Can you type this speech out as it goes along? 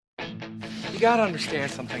gotta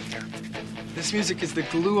understand something here. This music is the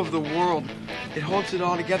glue of the world. It holds it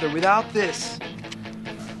all together. Without this,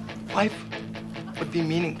 life would be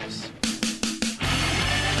meaningless.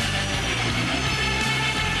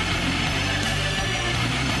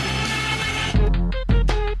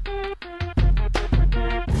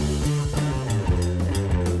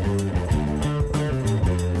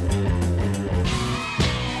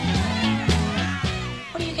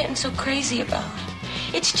 What are you getting so crazy about?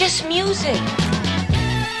 It's just music.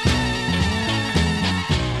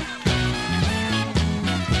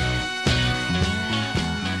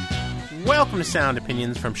 Welcome to Sound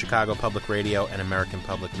Opinions from Chicago Public Radio and American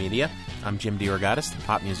Public Media. I'm Jim DeOrgatis, the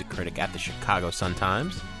pop music critic at the Chicago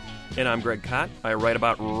Sun-Times. And I'm Greg Kot. I write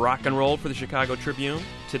about rock and roll for the Chicago Tribune.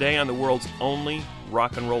 Today on the world's only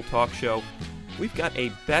rock and roll talk show, we've got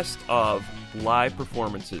a best of live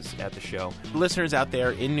performances at the show. Listeners out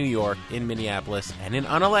there in New York, in Minneapolis, and in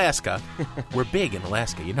Unalaska, we're big in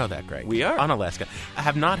Alaska, you know that, Greg. We are. Unalaska. I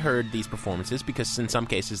have not heard these performances because in some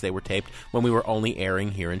cases they were taped when we were only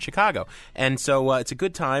airing here in Chicago. And so it's a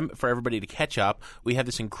good time for everybody to catch up. We have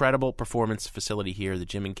this incredible performance facility here, the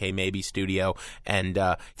Jim and Kay Mabie studio, and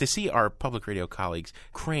to see our public radio colleagues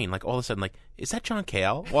crane, like all of a sudden, like, is that John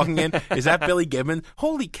Cale walking in? Is that Billy Gibbons?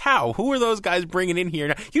 Holy cow, who are those guys bringing in here?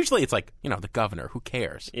 Now, usually it's like, you know, the governor. Who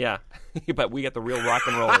cares? Yeah, but we get the real rock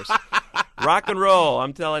and rollers. Rock and roll,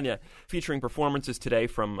 I'm telling you. Featuring performances today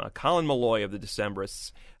from Colin Meloy of the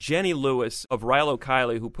Decemberists, Jenny Lewis of Rilo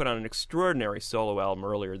Kiley, who put on an extraordinary solo album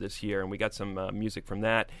earlier this year, and we got some music from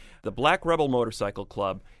that. The Black Rebel Motorcycle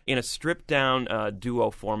Club in a stripped-down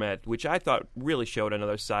duo format, which I thought really showed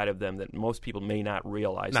another side of them that most people may not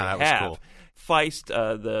realize they that have. was cool. Feist,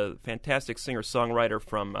 the fantastic singer-songwriter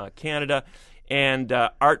from Canada, and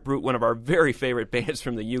Art Brut, one of our very favorite bands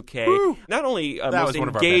from the UK. Woo! Not only most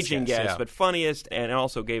engaging guest, but funniest, and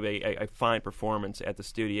also gave a fine performance at the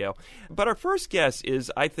studio. But our first guest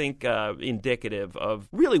is, I think, indicative of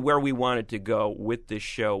really where we wanted to go with this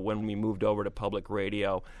show when we moved over to public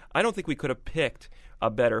radio. I don't think we could have picked a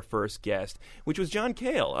better first guest, which was John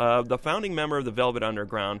Cale, the founding member of the Velvet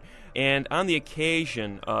Underground, and on the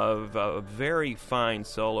occasion of a very fine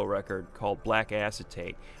solo record called Black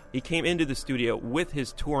Acetate, he came into the studio with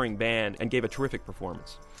his touring band and gave a terrific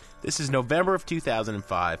performance. This is November of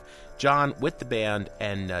 2005. John with the band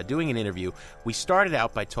and doing an interview. We started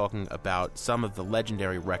out by talking about some of the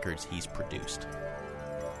legendary records he's produced.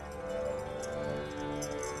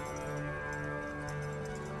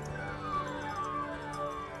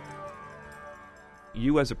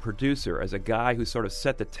 You as a producer, as a guy who sort of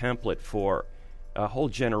set the template for a whole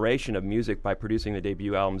generation of music by producing the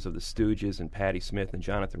debut albums of the Stooges and Patti Smith and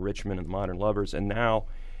Jonathan Richman and the Modern Lovers, and now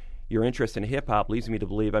your interest in hip-hop leads me to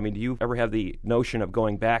believe, do you ever have the notion of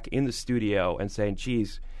going back in the studio and saying,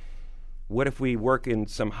 geez, what if we work in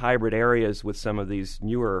some hybrid areas with some of these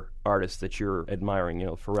newer artists that you're admiring,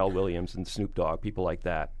 Pharrell Williams and Snoop Dogg, people like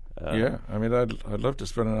that? I'd love to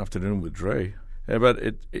spend an afternoon with Dre. But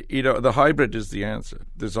the hybrid is the answer.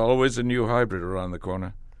 There's always a new hybrid around the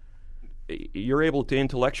corner. You're able to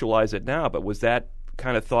intellectualize it now, but was that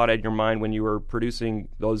kind of thought in your mind when you were producing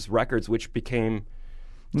those records, which became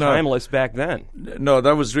timeless back then? No,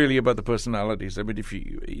 that was really about the personalities. I mean,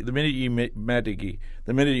 the minute you met Iggy,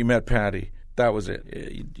 the minute you met Patti, that was it.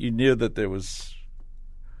 You knew that there was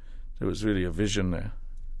really a vision there,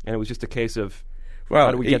 and it was just a case of, well,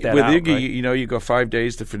 how do we get that with out, Iggy, right? You got 5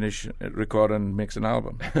 days to finish, record, and mix an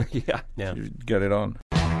album. yeah. You get it on.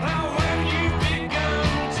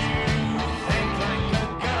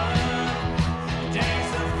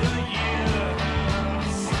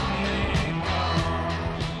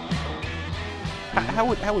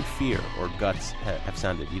 How would Fear or Guts have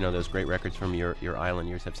sounded? Those great records from your island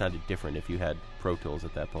years have sounded different if you had Pro Tools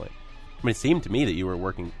at that point. I mean, it seemed to me that you were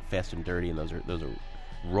working Fast and Dirty, and those are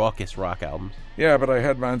raucous rock albums. Yeah, but I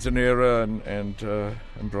had Manzanera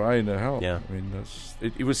and Brian to help. Yeah. I mean,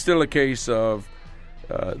 it was still a case of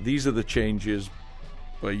these are the changes,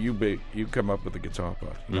 but you come up with the guitar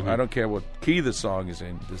part. Mm-hmm. I don't care what key the song is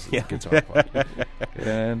in. This is the guitar part,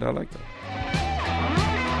 and I like that.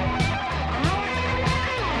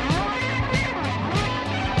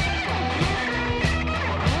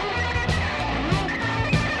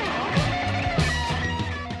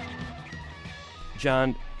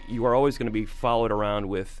 John, you are always going to be followed around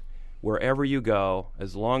with wherever you go,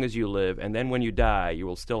 as long as you live, and then when you die, you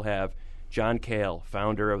will still have John Cale,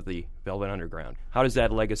 founder of the Velvet Underground. How does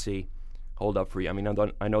that legacy hold up for you? I mean,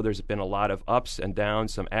 I know there's been a lot of ups and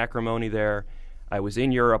downs, some acrimony there. I was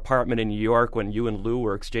in your apartment in New York when you and Lou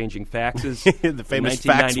were exchanging faxes. The famous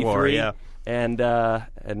fax war, yeah. And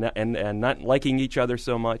not liking each other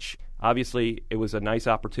so much. Obviously, it was a nice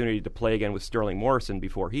opportunity to play again with Sterling Morrison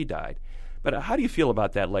before he died. But how do you feel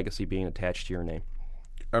about that legacy being attached to your name?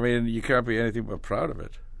 I mean, you can't be anything but proud of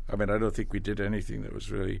it. I mean, I don't think we did anything that was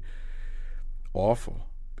really awful.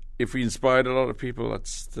 If we inspired a lot of people,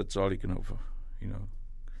 that's all you can hope for, you know.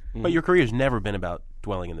 But your career's never been about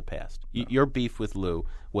dwelling in the past. No. Your beef with Lou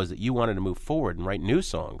was that you wanted to move forward and write new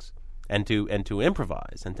songs and to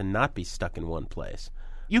improvise and to not be stuck in one place.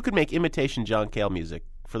 You could make imitation John Cale music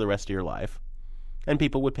for the rest of your life, and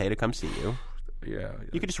people would pay to come see you. Yeah.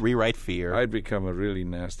 You could just rewrite Fear. I'd become a really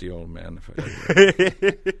nasty old man if I did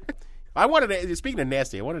that. Speaking of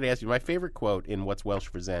nasty, I wanted to ask you, my favorite quote in What's Welsh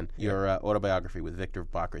for Zen, your autobiography with Victor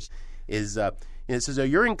Bacchus, is it says,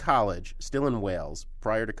 you're in college, still in Wales,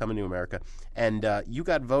 prior to coming to America, and you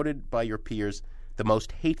got voted by your peers the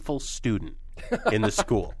most hateful student in the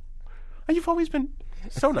school. And you've always been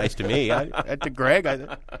so nice to me. To Greg, I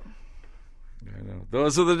know.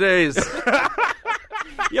 Those are the days.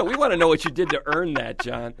 Yeah, we want to know what you did to earn that,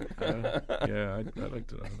 John. Yeah, I'd like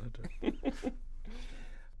to know that.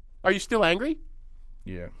 Are you still angry?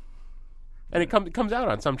 Yeah. And it comes out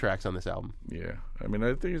on some tracks on this album. Yeah, I mean,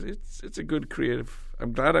 I think it's a good creative.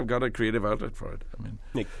 I'm glad I've got a creative outlet for it. I mean,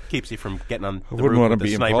 it keeps you from getting on. I wouldn't want to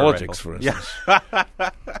be in politics, for instance.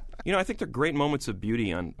 Yeah. You know, I think there are great moments of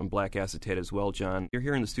beauty on Black Acetate as well, John. You're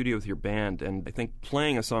here in the studio with your band, and I think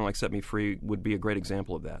playing a song like Set Me Free would be a great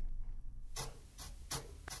example of that.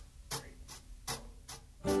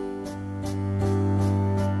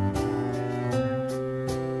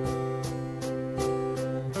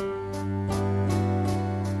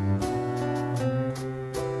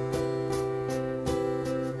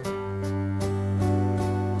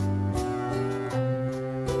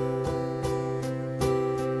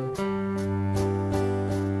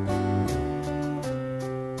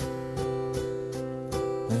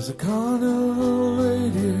 There's a carnival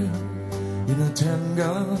lady in a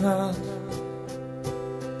 10-gallon hat.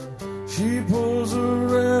 She pulls a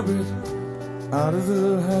rabbit out of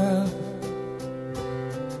the hat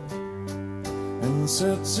and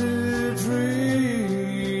sets it free.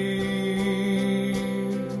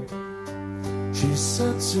 She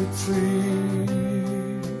sets it free.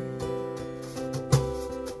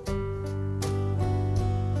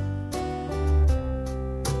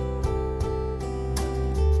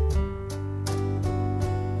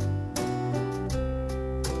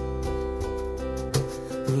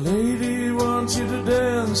 The lady wants you to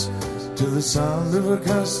dance to the sound of her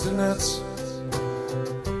castanets.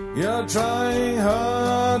 You're trying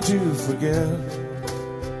hard to forget.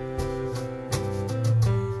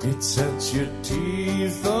 It sets your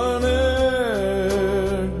teeth on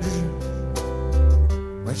edge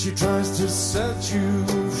when she tries to set you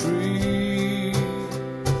free.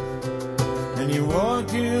 And you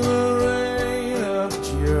walk in the rain up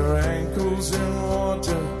to your ankles in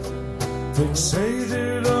water,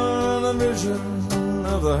 fixated on a vision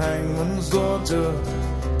of the hangman's daughter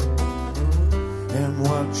and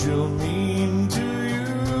what she'll mean to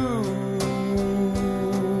you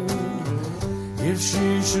if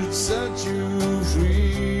she should set you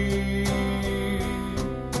free.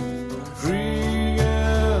 Free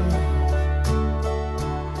again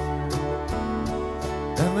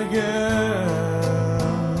and again.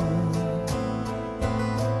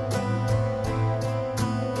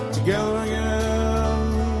 Together again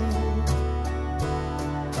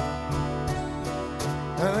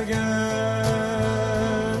and again.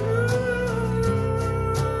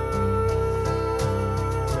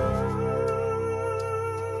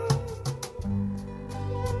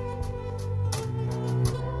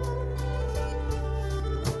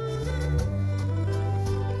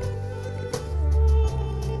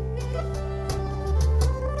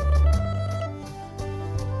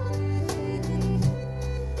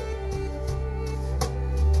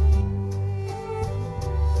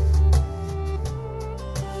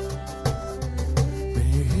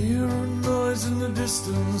 In the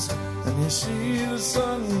distance, and you see the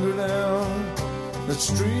sun go down. The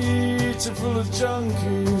streets are full of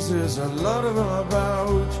junkies, there's a lot of them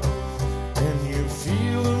about, and you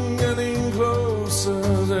feel them getting closer.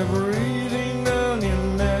 They're breathing down your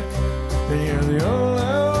neck, and you're the only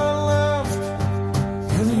one left.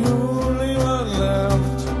 You're the only one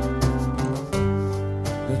left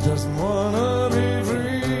that doesn't wanna be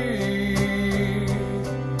free.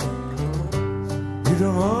 You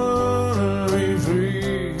don't want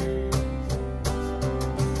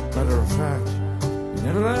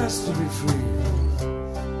never asked to be free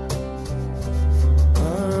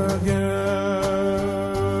again.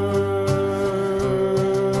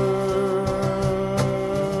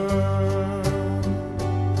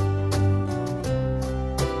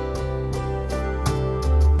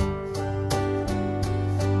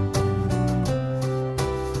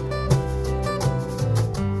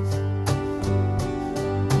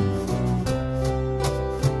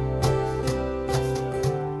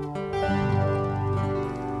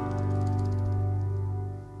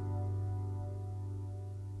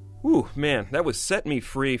 Ooh, man, that was Set Me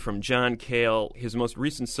Free from John Cale, his most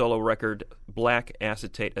recent solo record, Black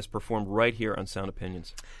Acetate, as performed right here on Sound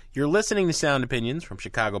Opinions. You're listening to Sound Opinions from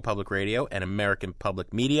Chicago Public Radio and American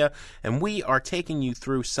Public Media, and we are taking you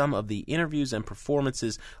through some of the interviews and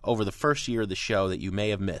performances over the first year of the show that you may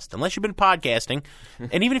have missed, unless you've been podcasting,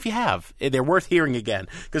 and even if you have, they're worth hearing again,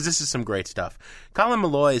 because this is some great stuff. Colin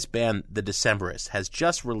Meloy's band, The Decemberists, has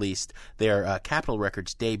just released their Capitol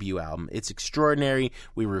Records debut album. It's extraordinary.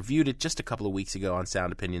 We reviewed it just a couple of weeks ago on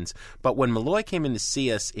Sound Opinions, but when Meloy came in to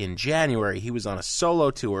see us in January, he was on a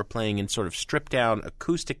solo tour playing in sort of stripped-down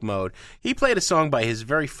acoustic mode. He played a song by his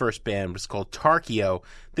very first band. It was called Tarkio.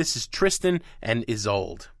 This is Tristan and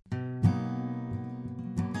Isolde.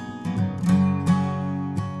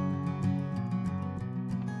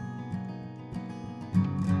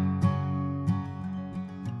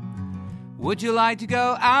 Would you like to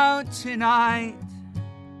go out tonight?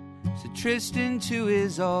 Said Tristan to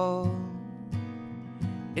Isolde.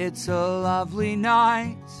 It's a lovely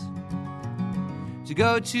night to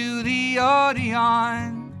go to the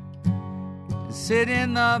Odeon and sit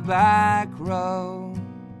in the back row.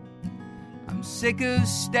 I'm sick of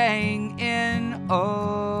staying in.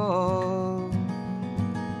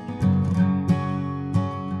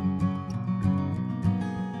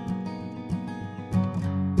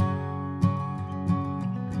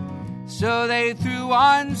 So they threw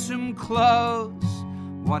on some clothes,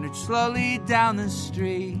 wandered slowly down the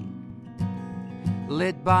street,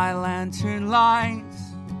 lit by lantern lights,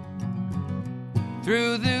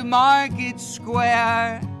 through the market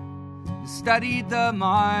square, studied the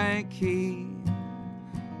marquee,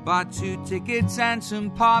 bought 2 tickets and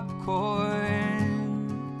some popcorn,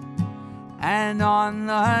 and on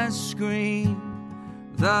the screen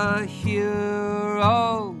the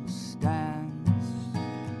hero stands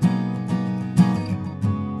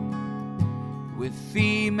with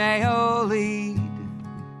female lead,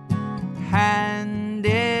 hand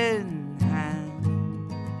in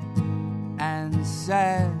hand, and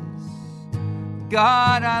says,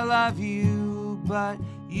 God, I love you, but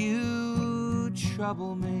you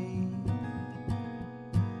trouble me.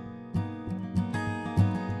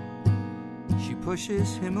 She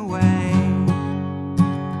pushes him away.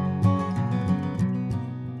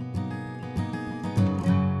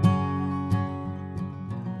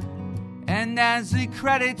 And as the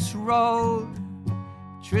credits rolled,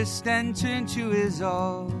 Tristan turned to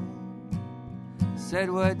Isolde, said,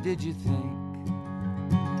 what did you think?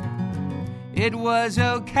 It was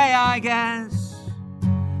okay, I guess,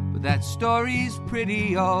 but that story's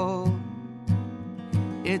pretty old.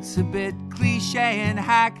 It's a bit cliche and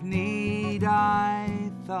hackneyed,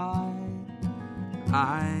 I thought.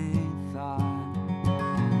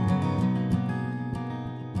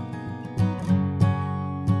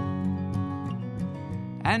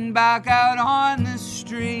 And back out on the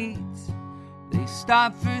street, they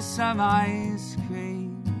stopped for some ice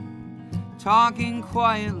cream, talking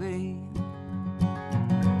quietly.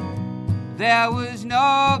 There was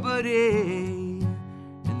nobody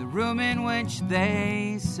in the room in which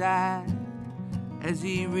they sat as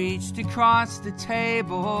he reached across the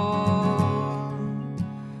table.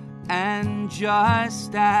 And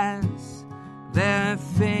just as their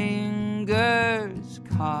fingers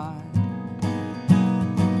caught,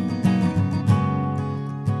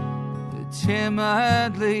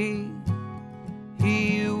 timidly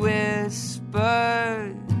he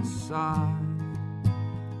whispered soft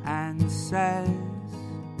and says,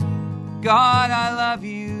 God, I love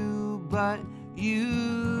you, but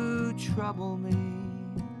you trouble me.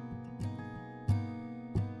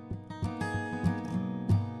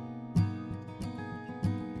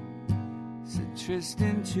 Said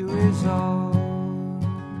Tristan to Isolde.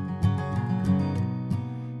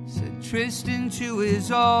 Said Tristan to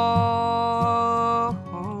Isolde.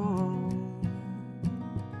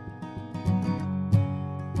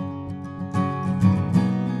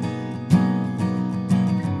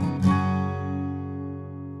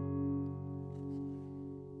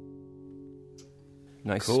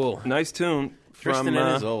 Nice, cool, nice tune Tristan from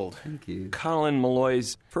and Isolde. Thank you. Colin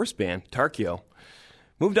Meloy's first band, Tarkio.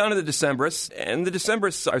 Moved on to the Decemberists, and the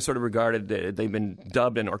Decemberists are sort of regarded, they've been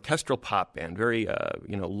dubbed an orchestral pop band, very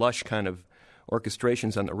lush kind of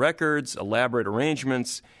orchestrations on the records, elaborate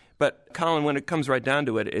arrangements. But Colin, when it comes right down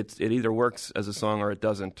to it, it either works as a song or it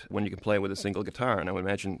doesn't when you can play with a single guitar, and I would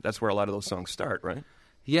imagine that's where a lot of those songs start, right?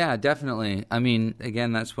 Yeah, definitely. I mean,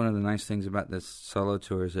 again, that's one of the nice things about this solo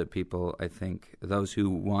tour is that people, I think, those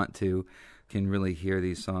who want to, can really hear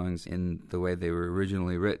these songs in the way they were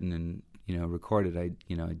originally written and, recorded. I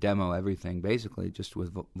demo everything basically just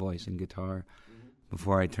with voice and guitar.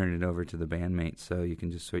 before I turned it over to the bandmates, so you can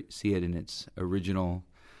just see it in its original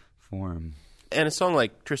form. And a song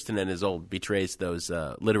like Tristan and Isolde betrays those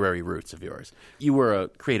literary roots of yours. You were a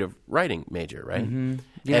creative writing major, right? Mm-hmm.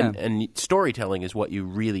 Yeah. And storytelling is what you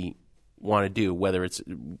really want to do, whether it's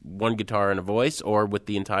one guitar and a voice or with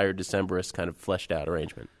the entire Decemberist kind of fleshed out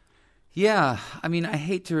arrangement. Yeah, I mean, I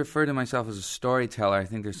hate to refer to myself as a storyteller. I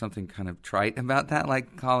think there's something kind of trite about that,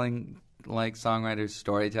 like calling songwriters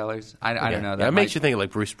storytellers. I don't know. That makes you think of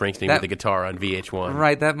like Bruce Springsteen with the guitar on VH1.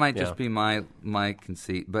 Right, that might just be my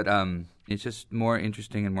conceit. But it's just more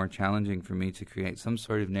interesting and more challenging for me to create some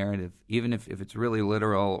sort of narrative, even if it's really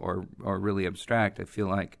literal or really abstract. I feel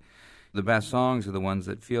like the best songs are the ones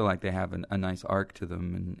that feel like they have a nice arc to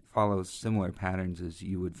them and follow similar patterns as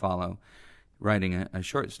you would follow writing a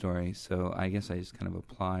short story. So I guess I just kind of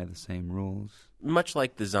apply the same rules. Much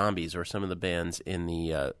like the Zombies or some of the bands in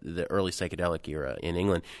the early psychedelic era in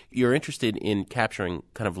England, you're interested in capturing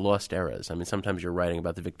kind of lost eras. I mean, sometimes you're writing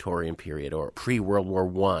about the Victorian period or pre-World War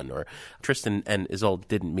I, or Tristan and Isolde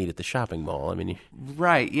didn't meet at the shopping mall. I mean,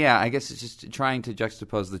 right, yeah. I guess it's just trying to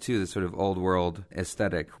juxtapose the two, the sort of old world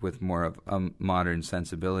aesthetic with more of a modern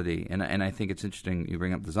sensibility. And I think it's interesting you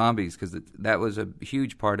bring up the Zombies, because that was a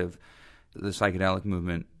huge part of the psychedelic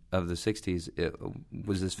movement of the 60s. It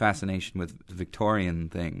was this fascination with Victorian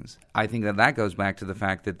things. I think that goes back to the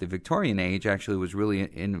fact that the Victorian age actually was really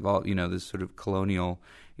involved, this sort of colonial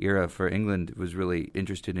era for England was really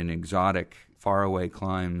interested in exotic, faraway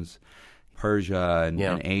climes, Persia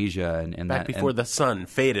and Asia. And back before the sun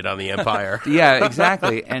faded on the empire. Yeah,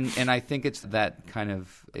 exactly. And I think it's that kind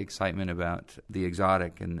of excitement about the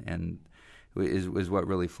exotic and is what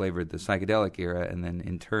really flavored the psychedelic era, and then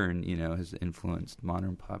in turn, has influenced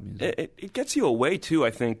modern pop music. It gets you away too,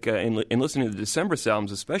 I think, in listening to the Decemberist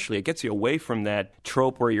albums especially. It gets you away from that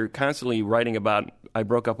trope where you're constantly writing about, I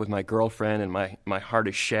broke up with my girlfriend and my heart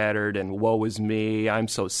is shattered and woe is me, I'm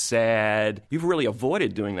so sad. You've really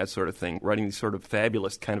avoided doing that sort of thing, writing these sort of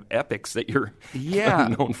fabulous kind of epics that you're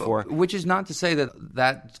known for. Which is not to say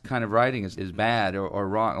that kind of writing is bad or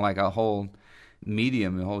wrong, like a whole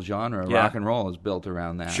medium, the whole genre, rock and roll is built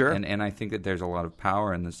around that. Sure. And I think that there's a lot of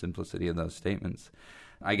power in the simplicity of those statements.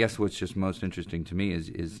 I guess what's just most interesting to me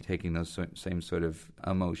is taking those same sort of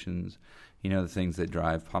emotions, the things that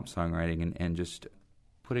drive pop songwriting, and just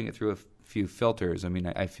putting it through a few filters. I mean,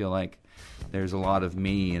 I feel like there's a lot of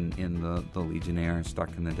me in the Legionnaire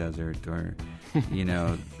stuck in the desert, or,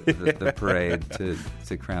 the parade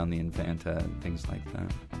to crown the Infanta, and things like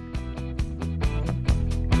that.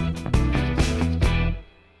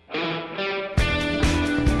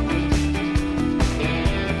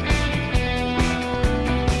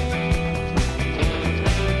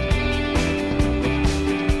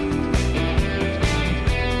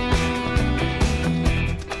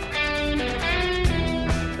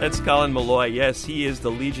 That's Colin Meloy. Yes, he is the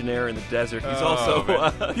Legionnaire in the desert. He's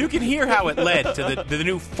also... you can hear how it led to the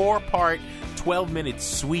new 4-part, 12-minute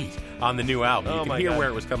suite on the new album. You can hear where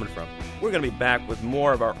it was coming from. We're going to be back with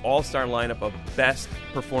more of our all-star lineup of best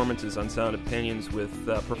performances on Sound Opinions, with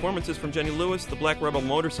performances from Jenny Lewis, the Black Rebel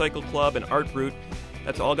Motorcycle Club, and Art Brut.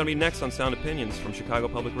 That's all going to be next on Sound Opinions from Chicago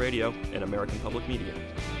Public Radio and American Public Media.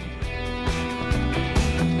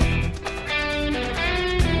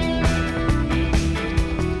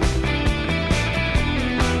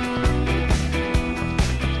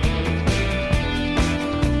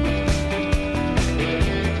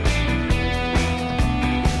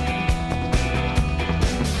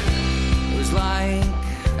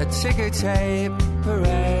 Ticker tape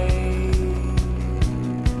parade,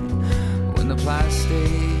 when the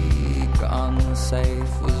plastic on the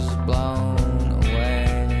safe was blown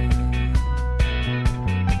away,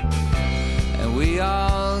 and we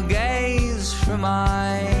all gazed from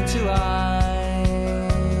eye to eye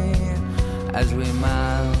as we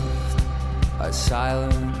mouthed our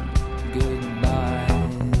silent goodbyes.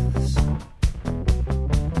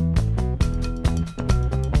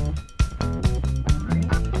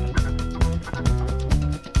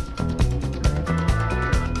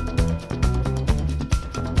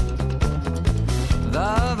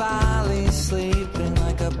 Sleeping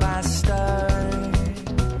like a bastard.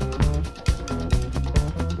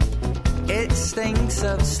 It stinks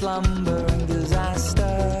of slumber and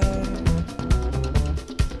disaster.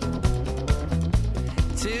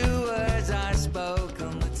 2 words I spoke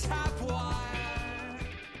on the top wire.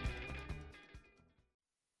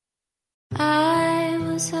 I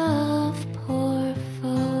was of poor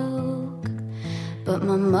folk, but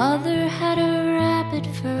my mother had a rabbit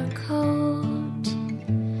fur coat.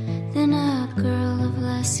 Then a girl of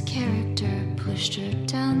less character pushed her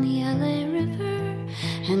down the LA River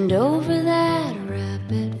and over that raft.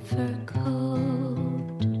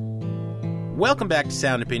 Welcome back to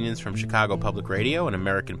Sound Opinions from Chicago Public Radio and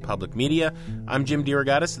American Public Media. I'm Jim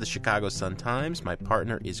DeRogatis of the Chicago Sun-Times. My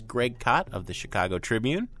partner is Greg Kot of the Chicago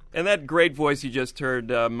Tribune. And that great voice you just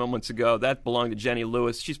heard moments ago, that belonged to Jenny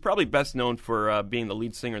Lewis. She's probably best known for being the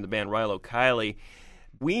lead singer in the band Rilo Kiley.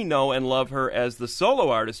 We know and love her as the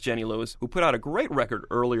solo artist, Jenny Lewis, who put out a great record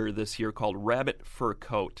earlier this year called Rabbit Fur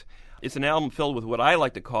Coat. It's an album filled with what I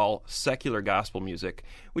like to call secular gospel music,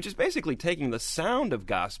 which is basically taking the sound of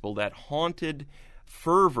gospel, that haunted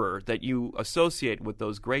fervor that you associate with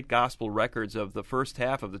those great gospel records of the first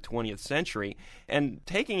half of the 20th century, and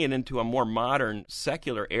taking it into a more modern,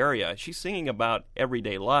 secular area. She's singing about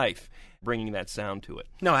everyday life, bringing that sound to it.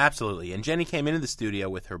 No, absolutely. And Jenny came into the studio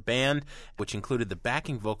with her band, which included the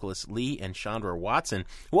backing vocalists Lee and Chandra Watson,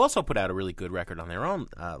 who also put out a really good record on their own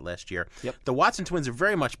last year. Yep. The Watson twins are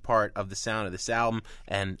very much part of the sound of this album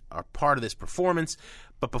and are part of this performance.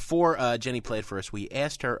 But before Jenny played for us, we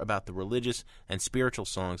asked her about the religious and spiritual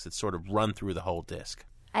songs that sort of run through the whole disc.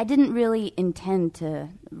 I didn't really intend to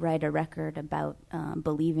write a record about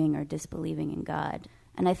believing or disbelieving in God.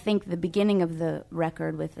 And I think the beginning of the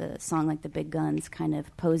record with a song like The Big Guns kind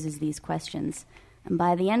of poses these questions. And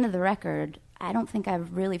by the end of the record, I don't think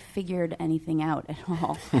I've really figured anything out at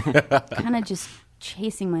all. Kind of just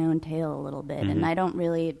chasing my own tail a little bit. Mm-hmm. And I don't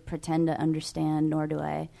really pretend to understand, nor do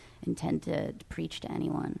I intend to preach to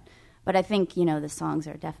anyone. But I think, the songs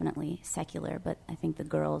are definitely secular, but I think the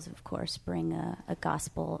girls, of course, bring a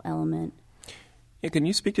gospel element. Yeah, can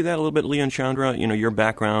you speak to that a little bit, Lee and Chandra? Your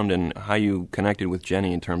background and how you connected with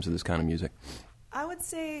Jenny in terms of this kind of music. I would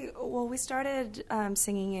say, we started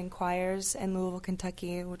singing in choirs in Louisville,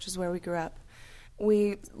 Kentucky, which is where we grew up.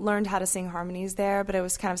 We learned how to sing harmonies there, but it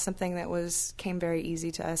was kind of something that came very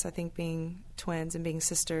easy to us. I think being twins and being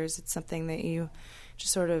sisters, it's something that you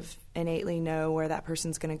just sort of innately know where that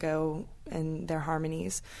person's going to go in their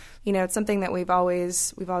harmonies. It's something that we've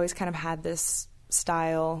always kind of had this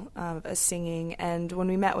style of singing, and when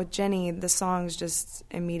we met with Jenny, the songs just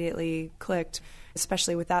immediately clicked,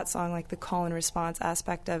 especially with that song, like the call and response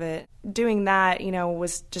aspect of it. Doing that,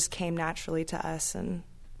 just came naturally to us, and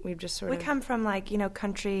we've just we come from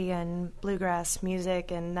country and bluegrass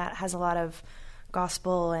music, and that has a lot of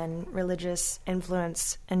gospel and religious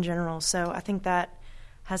influence in general, so I think that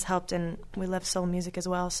has helped, and we love soul music as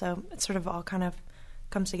well, so it sort of all kind of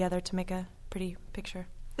comes together to make a pretty picture.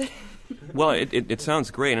 Well, it sounds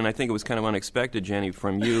great, and I think it was kind of unexpected, Jenny,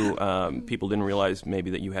 from you. People didn't realize maybe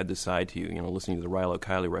that you had this side to you, listening to the Rilo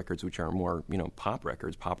Kiley records, which are more, pop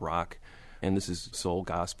records, pop rock, and this is soul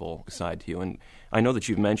gospel side to you. And I know that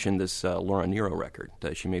you've mentioned this Laura Nyro record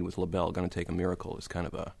that she made with LaBelle, Gonna Take a Miracle, is kind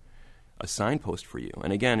of a signpost for you.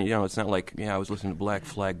 And again, it's not like, I was listening to Black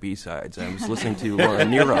Flag B-sides. I was listening to Laura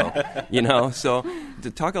Nyro, So to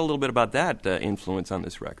talk a little bit about that influence on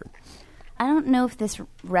this record. I don't know if this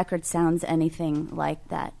record sounds anything like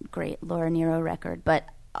that great Laura Nyro record, but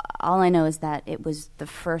all I know is that it was the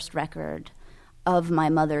first record of my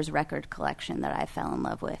mother's record collection that I fell in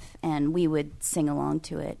love with, and we would sing along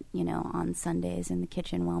to it, on Sundays in the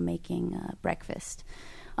kitchen while making breakfast.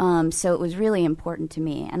 So it was really important to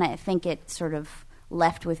me, and I think it sort of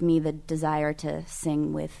left with me the desire to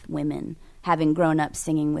sing with women. Having grown up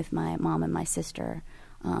singing with my mom and my sister,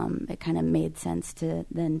 it kind of made sense to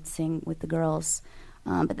then sing with the girls.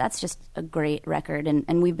 But that's just a great record,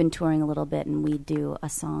 and we've been touring a little bit, and we do a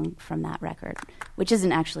song from that record, which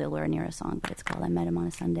isn't actually a Laura Nyro song, but it's called I Met Him on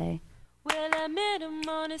a Sunday. Well, I met him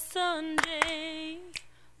on a Sunday.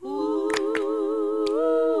 Ooh.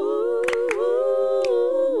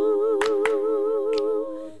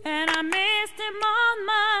 And I missed him on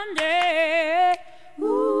Monday.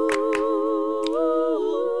 Ooh.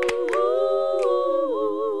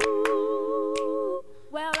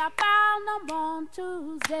 Well, I found him on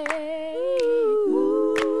Tuesday.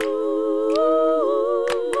 Ooh.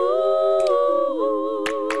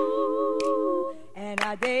 And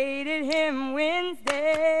I dated him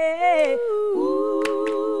Wednesday. Ooh.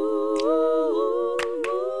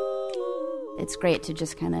 It's great to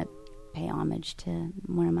just kind of pay homage to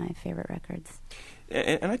one of my favorite records.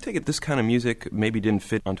 And I take it this kind of music maybe didn't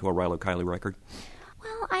fit onto a Rilo Kiley record?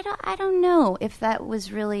 Well, I don't know if that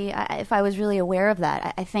was really, if I was really aware of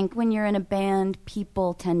that. I think when you're in a band,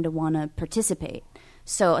 people tend to want to participate.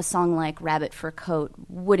 So a song like Rabbit Fur Coat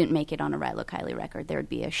wouldn't make it on a Rilo Kiley record. There would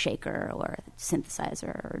be a shaker or a synthesizer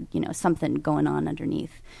or, something going on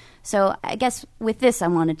underneath. So I guess with this, I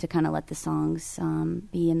wanted to kind of let the songs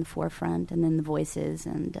be in the forefront, and then the voices.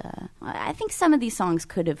 And I think some of these songs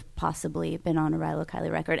could have possibly been on a Rilo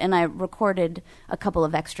Kiley record. And I recorded a couple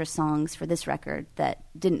of extra songs for this record that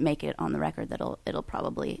didn't make it on the record. It'll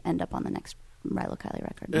probably end up on the next Rilo Kiley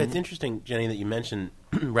record. It's interesting, Jenny, that you mentioned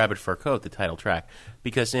Rabbit Fur Coat, the title track,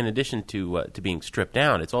 because in addition to being stripped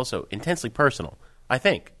down, it's also intensely personal, I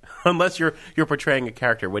think. Unless you're portraying a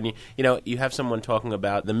character, when you have someone talking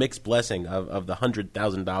about the mixed blessing of the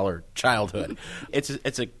 $100,000 childhood,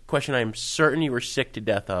 it's a question I'm certain you were sick to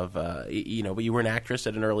death of. But you were an actress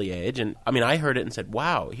at an early age, and I mean, I heard it and said,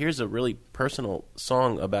 "Wow, here's a really personal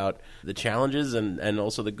song about the challenges and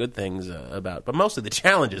also the good things but mostly the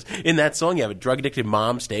challenges." In that song, you have a drug addicted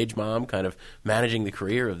mom, stage mom, kind of managing the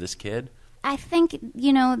career of this kid. I think,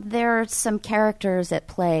 there are some characters at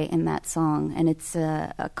play in that song, and it's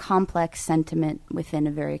a complex sentiment within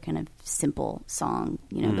a very kind of simple song.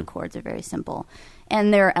 The chords are very simple.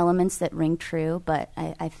 And there are elements that ring true, but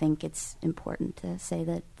I think it's important to say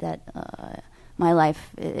that my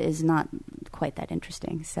life is not quite that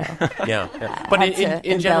interesting. So yeah. But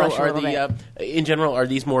in general, are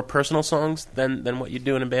these more personal songs than what you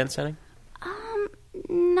do in a band setting?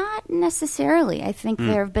 Not necessarily. I think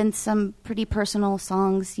there have been some pretty personal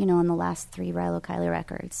songs, on the last 3 Rilo Kiley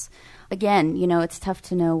records. Again, it's tough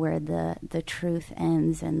to know where the truth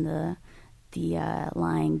ends and the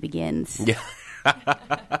lying begins. Yeah.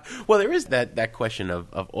 Well, there is that question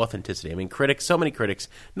of authenticity. I mean, so many critics,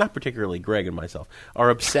 not particularly Greg and myself, are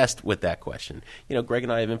obsessed with that question. Greg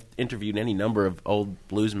and I have interviewed any number of old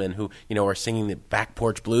bluesmen who, are singing the back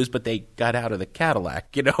porch blues, but they got out of the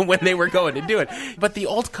Cadillac, when they were going to do it. But the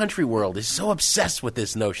old country world is so obsessed with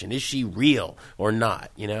this notion. Is she real or not,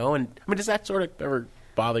 And, I mean, does that sort of ever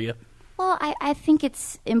bother you? Well, I think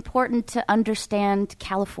it's important to understand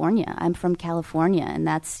California. I'm from California, and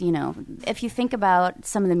that's, if you think about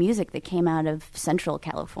some of the music that came out of Central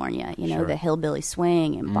California, Sure. the hillbilly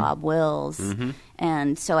swing and Bob Wills. Mm-hmm.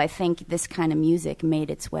 And so I think this kind of music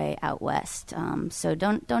made its way out west. So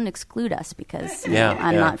don't exclude us because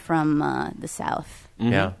I'm not from the South.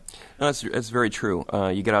 Mm-hmm. Yeah. No, that's very true.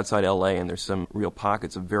 You get outside L.A. and there's some real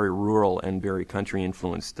pockets of very rural and very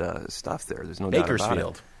country-influenced stuff there. There's no doubt about it.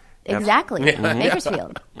 Bakersfield. Exactly.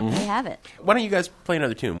 Bakersfield. They have it. Why don't you guys play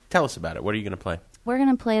another tune? Tell us about it. What are you going to play? We're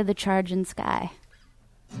going to play The Charging Sky.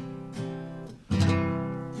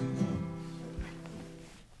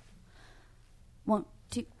 One,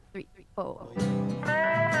 two, three, four.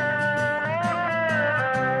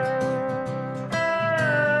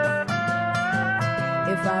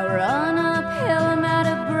 If I run uphill, I'm out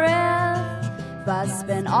of breath. If I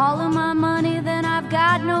spend all of my money, then I've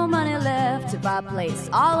got no money left. If I place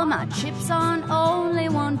all of my chips on only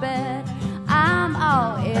one bet, I'm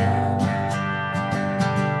all in.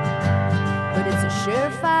 But it's a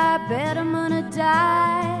surefire bet I'm gonna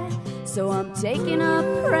die. So I'm taking up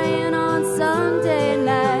praying on Sunday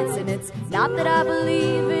nights. And it's not that I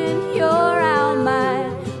believe in your our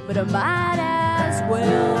might, but I might as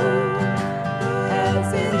well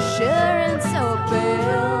as insurance or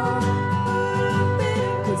bill.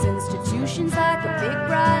 'Cause institutions like a big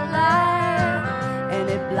bright light, and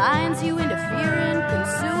it blinds you into fearing,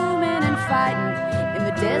 consuming and fighting. In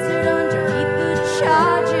the desert underneath the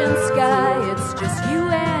charging sky, it's just you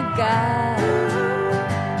and God.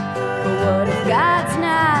 But what if God's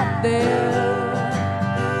not there,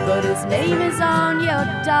 but his name is on your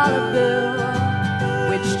dollar bill,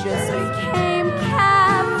 which just became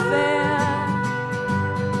cab fare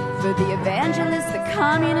for the evangelists, the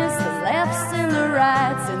communists, the lefts and the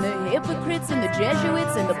rights, and the hypocrites and the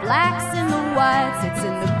Jesuits and the blacks and the whites. It's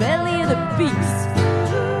in the belly of the beast,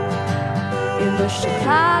 in the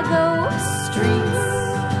Chicago streets,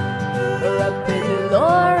 or up in the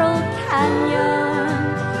Laurel Canyon,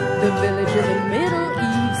 the village of the Middle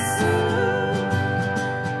East.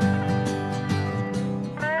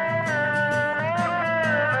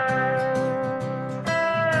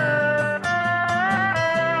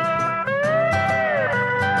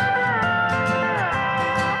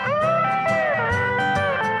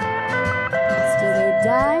 Still they're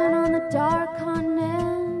dying on the dark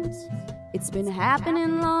continent. It's been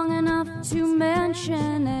happening long enough to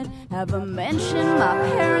mention it. Have a mention my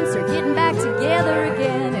parents are getting back together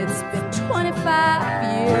again. It's been 25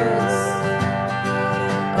 years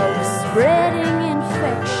of spreading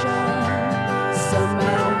infection.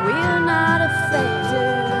 Somehow we're not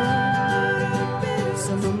affected.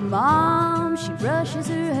 So my mom, she brushes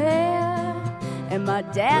her hair, and my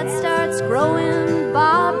dad starts growing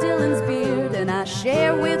Bob Dylan's beard. And I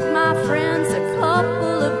share with my friends a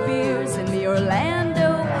couple of beers in the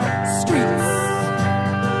Orlando streets,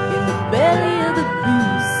 in the belly of the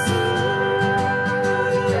beast.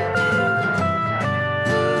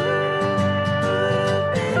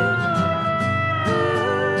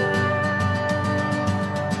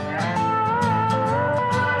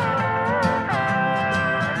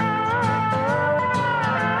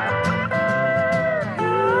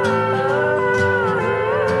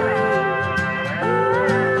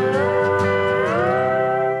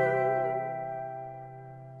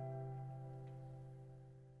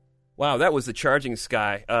 Wow, that was The Charging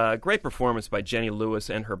Sky. Great performance by Jenny Lewis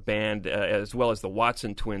and her band, as well as the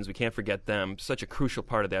Watson twins. We can't forget them. Such a crucial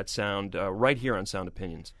part of that sound right here on Sound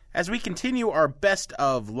Opinions. As we continue our best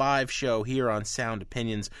of live show here on Sound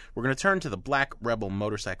Opinions, we're going to turn to the Black Rebel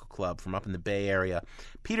Motorcycle Club from up in the Bay Area.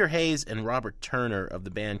 Peter Hayes and Robert Turner of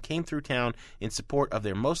the band came through town in support of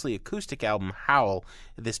their mostly acoustic album, Howl,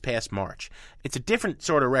 this past March. It's a different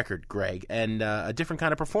sort of record, Greg, and a different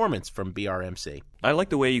kind of performance from BRMC. I like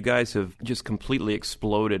the way you guys have just completely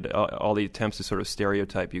exploded all the attempts to sort of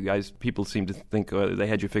stereotype you guys. People seem to think they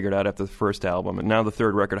had you figured out after the first album, and now the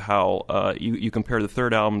third record, Howl, you compare the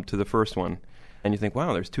third album to the first one, and you think,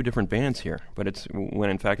 wow, there's two different bands here, but it's when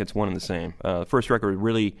in fact it's one and the same. The first record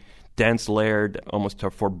really dense, layered, almost a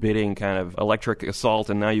forbidding kind of electric assault,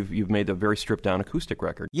 and now you've made a very stripped down acoustic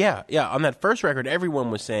record. Yeah. On that first record, everyone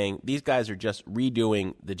was saying these guys are just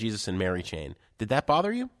redoing the Jesus and Mary chain. Did that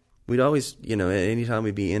bother you? We'd always, anytime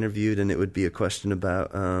we'd be interviewed and it would be a question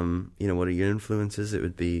about, what are your influences? It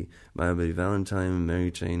would be My Buddy Valentine and Mary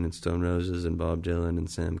Chain and Stone Roses and Bob Dylan and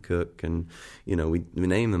Sam Cooke. And, we'd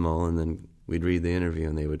name them all and then we'd read the interview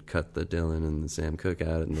and they would cut the Dylan and the Sam Cooke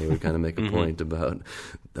out and they would kind of make a point about,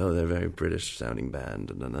 they're a very British sounding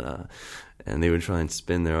band. And they would try and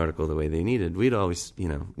spin their article the way they needed. We'd always, we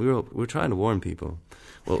were trying to warn people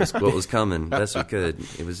what was coming best we could.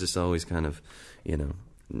 It was just always kind of,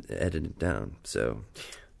 edited down. So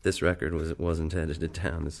this record wasn't edited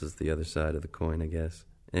down. This is the other side of the coin, I guess.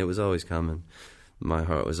 And it was always coming. My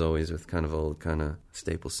heart was always with kind of old kind of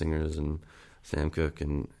staple singers and Sam Cooke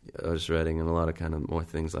and Otis Redding and a lot of kind of more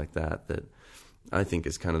things like that I think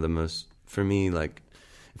is kind of the most, for me, like,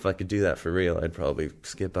 if I could do that for real, I'd probably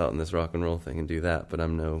skip out on this rock and roll thing and do that, but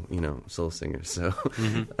I'm no, soul singer, so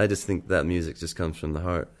I just think that music just comes from the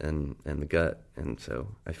heart and the gut, and so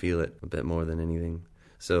I feel it a bit more than anything.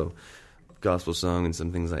 So gospel song and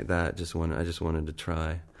some things like that, I just wanted to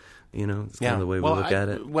try, it's kind of the way we look at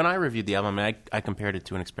it. When I reviewed the album, I compared it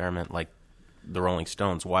to an experiment like the Rolling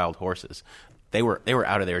Stones' Wild Horses. They were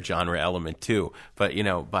out of their genre element too, but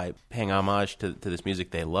by paying homage to this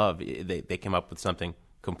music they love, they came up with something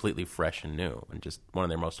completely fresh and new, and just one of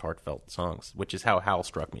their most heartfelt songs, which is how Howl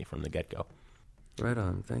struck me from the get-go. Right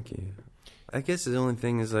on, thank you. I guess the only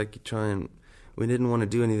thing is like we didn't want to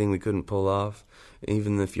do anything we couldn't pull off,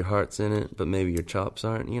 even if your heart's in it, but maybe your chops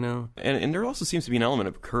aren't, And there also seems to be an element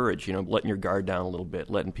of courage, letting your guard down a little bit,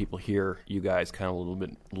 letting people hear you guys kind of a little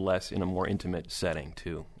bit less in a more intimate setting,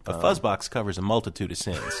 too. A fuzzbox covers a multitude of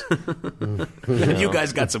sins. You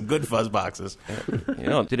guys got some good fuzzboxes.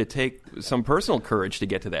 Did it take some personal courage to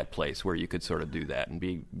get to that place where you could sort of do that and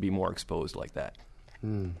be more exposed like that?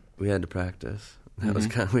 We had to practice. That was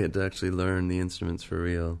we had to actually learn the instruments for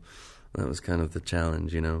real. That was kind of the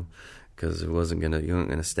challenge, because you weren't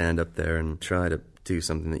gonna stand up there and try to do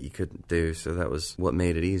something that you couldn't do. So that was what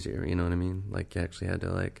made it easier. You know what I mean? Like you actually had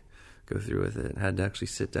to go through with it. Had to actually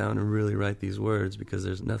sit down and really write these words because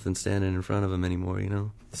there's nothing standing in front of them anymore.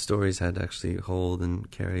 The stories had to actually hold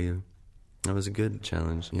and carry you. That was a good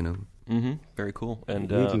challenge. Very cool.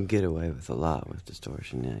 And you can get away with a lot with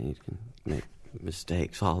distortion. Yeah, you can make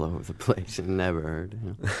mistakes all over the place and never heard.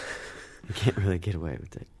 You can't really get away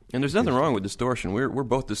with it. And there's nothing wrong with distortion. We're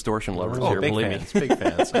both distortion lovers here. Big fans, big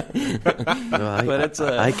fans.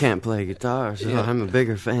 I can't play guitar, so I'm a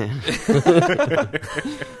bigger fan.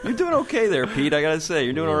 You're doing okay there, Pete. I gotta say,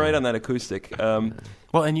 you're doing all right on that acoustic. Well,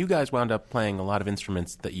 and you guys wound up playing a lot of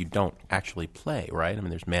instruments that you don't actually play, right? I mean,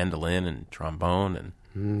 there's mandolin and trombone and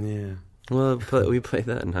yeah. Well, we played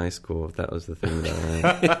that in high school. That was the thing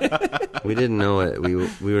that we didn't know it. We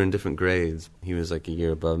were in different grades. He was like a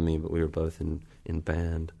year above me, but we were both in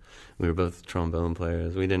band. We were both trombone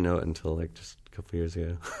players. We didn't know it until just a couple years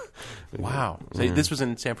ago. Wow. So this was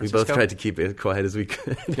in San Francisco? We both tried to keep it as quiet as we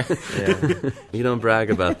could. You don't brag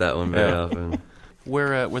about that one very often.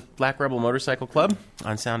 We're with Black Rebel Motorcycle Club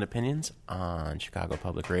on Sound Opinions on Chicago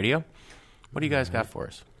Public Radio. What do you guys got for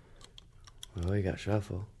us? Well, we got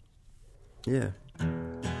Shuffle. Yeah.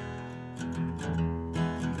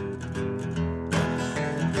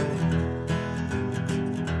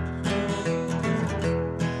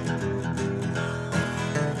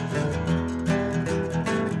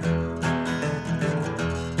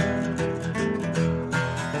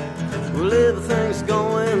 Well, everything's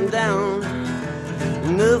going down,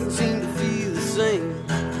 and nothing seemed to feel the same.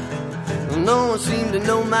 Well, no one seemed to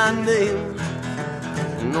know my name,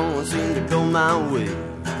 and no one seemed to go my way.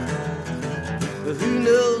 But who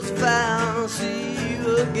knows if I'll see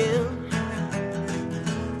you again?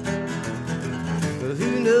 But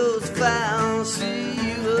who knows if I'll see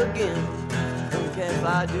you again? Don't care if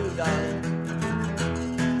I do, darling.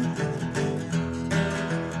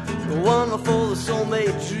 one for the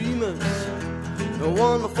soulmate dreamers,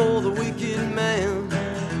 one for the wicked man,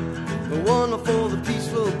 one for the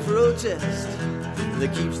peaceful protest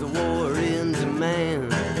that keeps the war in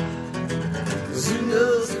demand. 'Cause who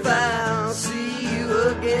knows if I'll see you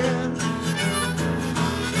again?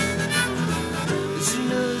 'Cause who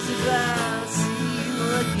knows if I'll see you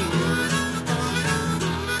again?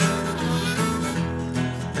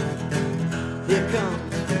 Here comes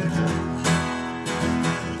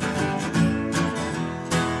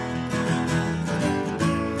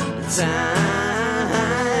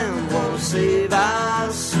time won't save our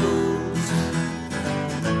souls.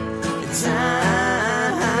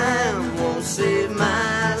 Time won't save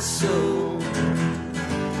my soul.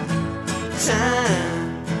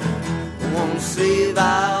 Time won't save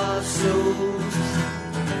our souls.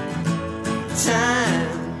 Time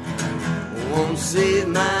won't save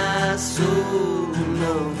my soul,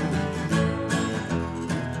 no.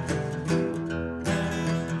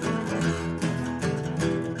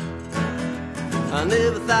 I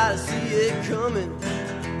never thought I'd see it coming.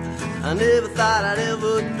 I never thought I'd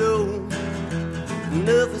ever know.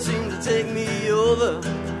 Nothing seemed to take me over.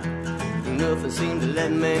 Nothing seemed to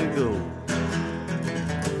let me go.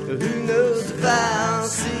 Who knows if I'll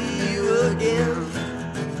see you again?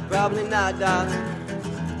 Probably not, darling.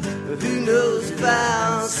 Who knows if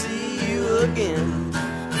I'll see you again?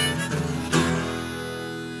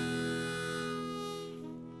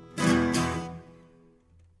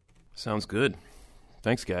 Sounds good.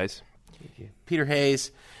 Thanks, guys. Peter Hayes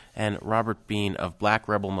and Robert Bean of Black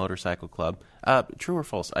Rebel Motorcycle Club. True or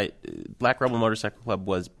false? Black Rebel Motorcycle Club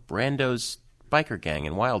was Brando's biker gang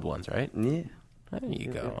in Wild Ones, right? Yeah. There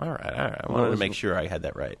you go. All right. I wanted to make sure I had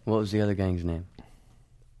that right. What was the other gang's name?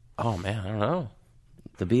 Oh, man, I don't know.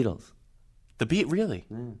 The Beatles. The Beat, really?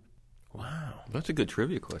 Mm. Wow. That's a good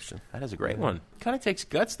trivia question. That is a great one. Kind of takes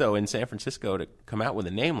guts, though, in San Francisco to come out with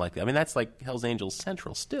a name like that. I mean, that's like Hell's Angels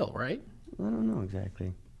Central still, right? I don't know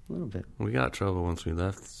exactly. A little bit. We got trouble once we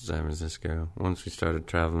left San Francisco. Once we started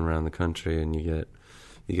traveling around the country, and you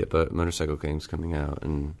get motorcycle gangs coming out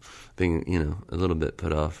and being, a little bit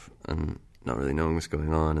put off and not really knowing what's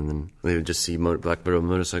going on. And then they would just see Black Rebel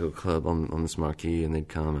Motorcycle Club on this marquee, and they'd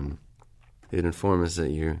come and they'd inform us that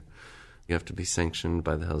you have to be sanctioned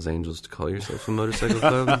by the Hells Angels to call yourself a motorcycle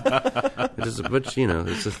club. Which,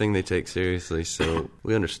 it's a thing they take seriously. So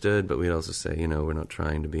we understood, but we'd also say, we're not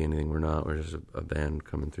trying to be anything we're not. We're just a band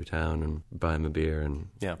coming through town and buy them a beer and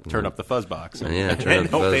turn up the fuzz box and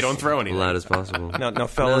hope they don't throw anything. Loud as possible. Now,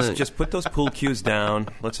 fellas, just put those pool cues down.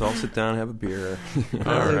 Let's all sit down and have a beer.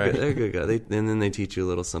 All right, they're good guys. And then they teach you a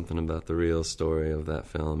little something about the real story of that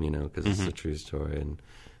film, because it's a true story. And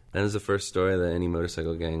that was the first story that any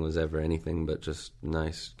motorcycle gang was ever anything but just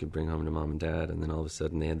nice, could bring home to mom and dad, and then all of a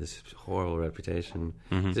sudden they had this horrible reputation.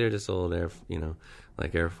 They were just old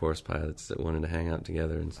like Air Force pilots that wanted to hang out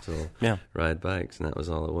together and still ride bikes, and that was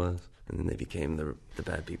all it was. And then they became the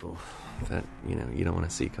bad people that you don't want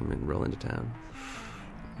to see come and roll into town.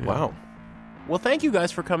 Wow. Well, thank you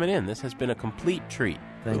guys for coming in. This has been a complete treat.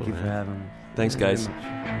 Thank you for having me. Thanks, guys.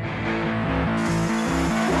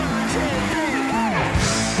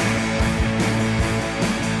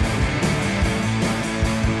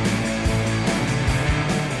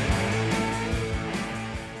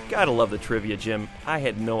 Gotta love the trivia, Jim. I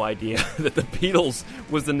had no idea that the Beatles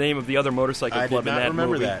was the name of the other motorcycle club in that movie. I did not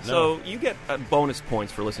remember that. No. So you get bonus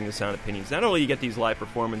points for listening to Sound Opinions. Not only you get these live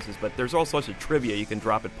performances, but there's all sorts of trivia you can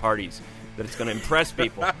drop at parties that it's going to impress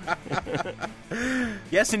people.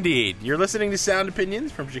 Yes, indeed. You're listening to Sound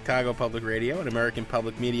Opinions from Chicago Public Radio and American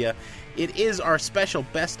Public Media. It is our special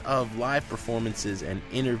Best of Live Performances and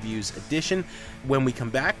Interviews edition. When we come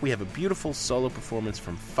back, we have a beautiful solo performance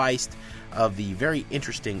from Feist of the very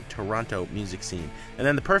interesting Toronto music scene. And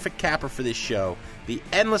then the perfect capper for this show, the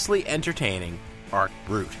endlessly entertaining Art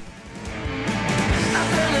Brut. I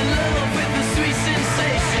fell in love with the sweet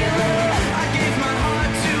sensation. I gave my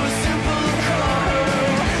heart to a simple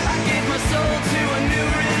chord. I gave my soul to a new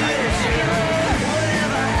religion.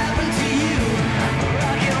 Whatever happened to you?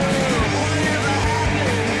 Rock and roll. Whatever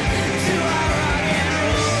happened to our rock and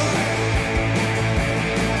roll?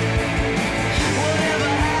 Whatever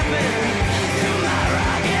happened to my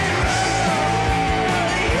rock and roll?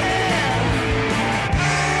 Yeah.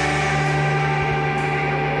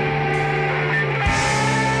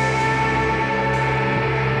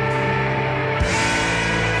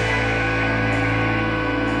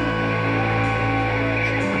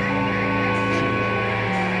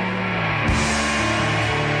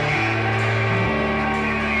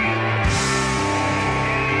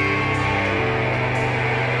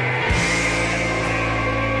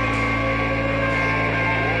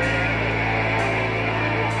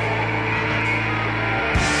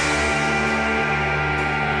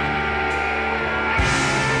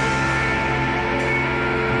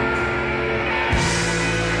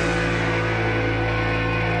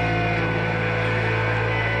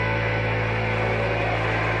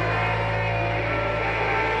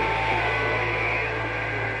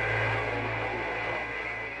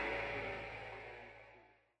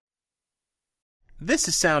 This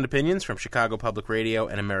is Sound Opinions from Chicago Public Radio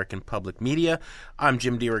and American Public Media. I'm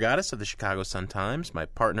Jim DeRogatis of the Chicago Sun-Times. My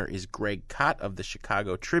partner is Greg Kot of the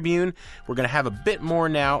Chicago Tribune. We're going to have a bit more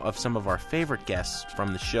now of some of our favorite guests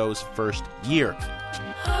from the show's first year.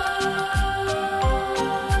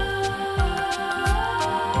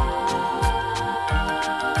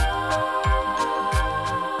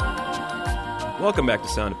 Welcome back to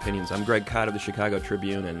Sound Opinions. I'm Greg Kot of the Chicago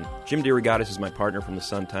Tribune, and Jim DeRogatis is my partner from the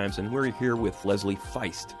Sun-Times, and we're here with Leslie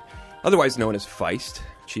Feist, otherwise known as Feist.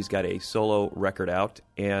 She's got a solo record out,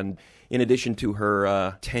 and in addition to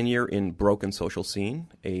her tenure in Broken Social Scene,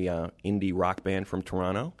 a indie rock band from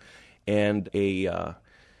Toronto, and a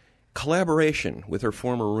collaboration with her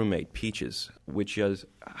former roommate, Peaches, which is,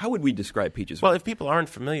 how would we describe Peaches? Well, if people aren't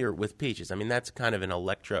familiar with Peaches, I mean, that's kind of an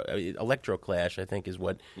electro clash, I think, is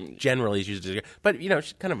what generally is used as. But, you know,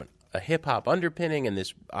 she's kind of a hip-hop underpinning and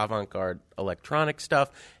this avant-garde electronic stuff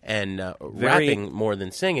and rapping more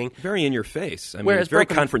than singing. Very in your face. I mean, it's very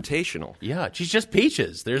confrontational. Yeah, she's just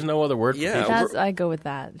Peaches. There's no other word for Peaches. I go with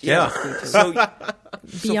that. So,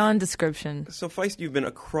 beyond description. So, Feist, you've been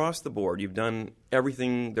across the board. You've done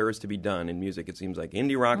everything there is to be done in music. It seems like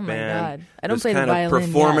indie rock band. God. I don't play kind the of violin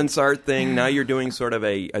performance yet. art thing. Now you're doing sort of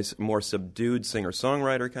a more subdued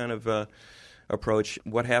singer-songwriter kind of approach.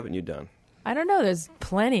 What haven't you done? I don't know. There's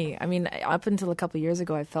plenty. I mean, up until a couple of years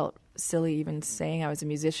ago, I felt silly even saying I was a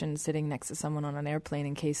musician sitting next to someone on an airplane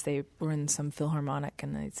in case they were in some Philharmonic,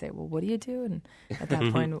 and they'd say, well, what do you do? And at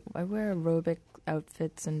that point, I wear aerobic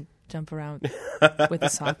outfits and jump around with a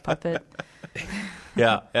sock puppet.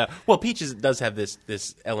 Yeah. Well, Peaches does have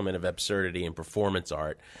this element of absurdity and performance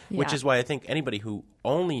art, which is why I think anybody who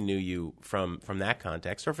only knew you from that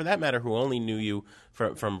context, or for that matter, who only knew you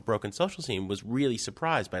from Broken Social Scene, was really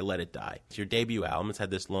surprised by Let It Die. It's your debut album. It's had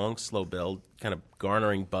this long, slow build, kind of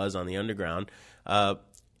garnering buzz on the underground.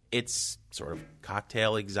 It's sort of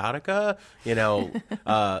cocktail exotica, you know,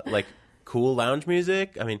 like cool lounge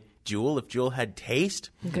music. I mean, Jewel, if Jewel had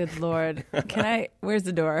taste. Good Lord. Where's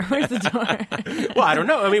the door? Where's the door? Well, I don't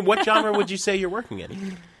know. I mean, what genre would you say you're working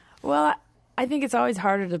in? Well, I think it's always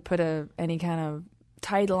harder to put any kind of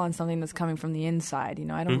title on something that's coming from the inside. You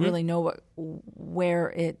know, I don't really know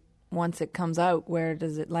once it comes out, where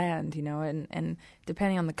does it land, you know, and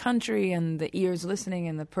depending on the country and the ears listening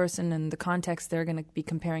and the person and the context they're going to be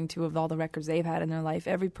comparing to of all the records they've had in their life,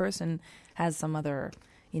 every person has some other,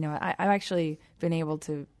 you know, I've actually been able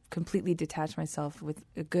to completely detach myself with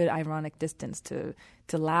a good ironic distance to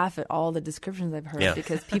laugh at all the descriptions I've heard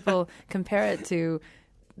because people compare it to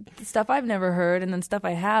stuff I've never heard and then stuff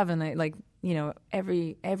I have, and I, like, you know,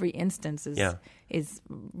 every instance is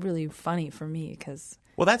really funny for me because.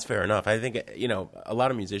 Well, that's fair enough. I think, you know, a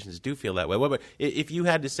lot of musicians do feel that way. But if you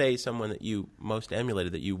had to say someone that you most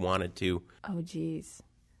emulated that you wanted to. Oh, geez.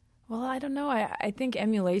 Well, I don't know. I think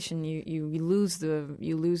emulation, you lose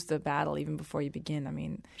the battle even before you begin. I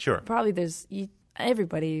mean, sure. Probably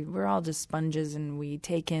everybody, we're all just sponges, and we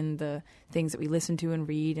take in the things that we listen to and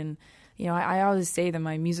read. And, you know, I always say that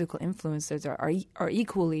my musical influences are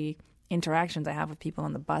equally interactions I have with people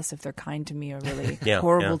on the bus if they're kind to me or really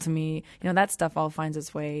horrible to me. You know, that stuff all finds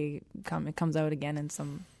its way. It comes out again in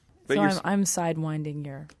some. But so I'm sidewinding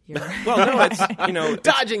your. Well, no, it's, you know,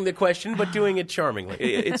 dodging the question, but doing it charmingly.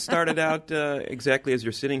 It started out exactly as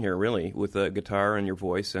you're sitting here, really, with a guitar and your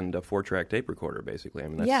voice and a 4-track tape recorder, basically. I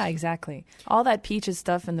mean, yeah, exactly. All that Peaches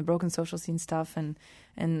stuff and the Broken Social Scene stuff and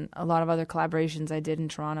a lot of other collaborations I did in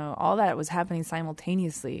Toronto. All that was happening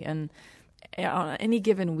simultaneously, and on any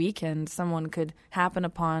given weekend, someone could happen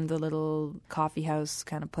upon the little coffee house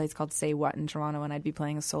kind of place called Say What in Toronto, and I'd be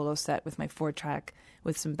playing a solo set with my 4-track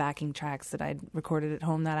with some backing tracks that I'd recorded at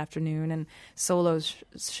home that afternoon, and solo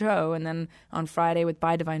show. And then on Friday with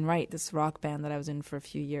By Divine Right, this rock band that I was in for a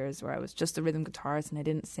few years, where I was just a rhythm guitarist and I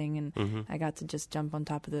didn't sing, and I got to just jump on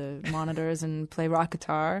top of the monitors and play rock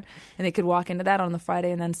guitar. And they could walk into that on the Friday,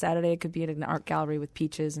 and then Saturday it could be at an art gallery with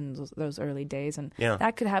Peaches and those early days. And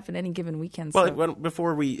that could happen any given weekend. Well,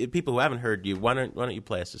 before people who haven't heard you, why don't you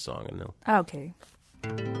play us a song? And okay.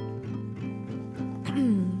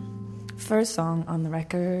 First song on the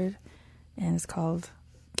record, and it's called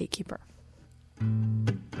Gatekeeper.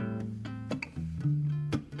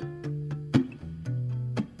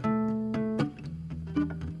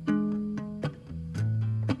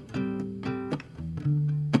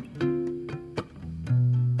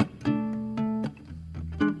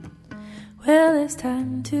 Well, it's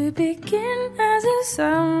time to begin as the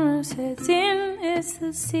summer sets in. It's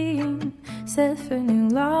the scene set for new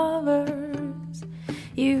lovers.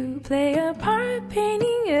 You play a part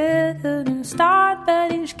painting at a new start,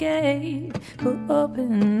 but each gate will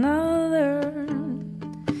open another.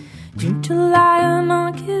 June, July, and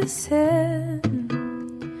August said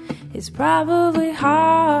it's probably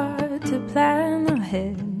hard to plan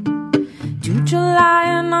ahead. June, July,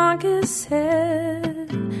 and August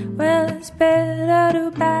said, well, it's better to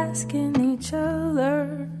bask in each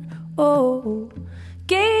other. Oh,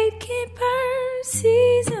 gatekeeper,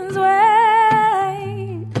 seasons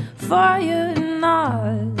wait for you to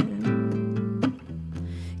nod.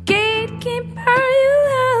 Gatekeeper, you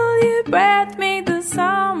held your breath, made the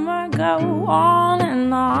summer go on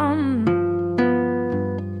and on.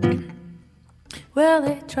 Well,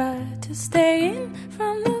 they tried to stay in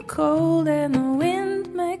from the cold and the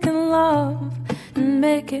wind, making love and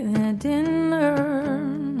making their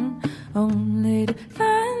dinner, only to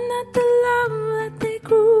find that the love that they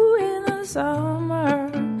grew in the summer,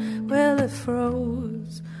 well, it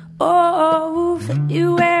froze. Oh,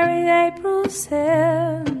 February, April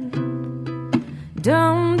said,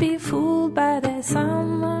 don't be fooled by that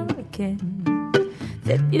summer again.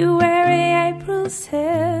 February, April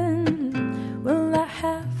said, well, the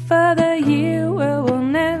half of the year where we'll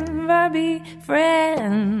never be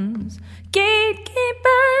friends.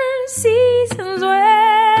 Gatekeeper, seasons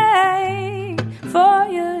wait for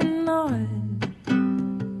you to nod.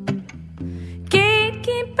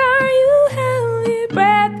 Gatekeeper, you held your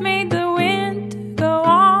breath, made the wind go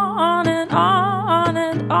on and on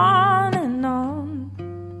and on and on.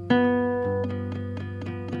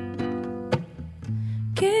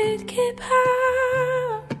 Gatekeeper,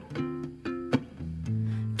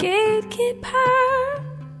 gatekeeper,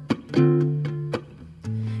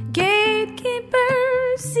 gatekeeper,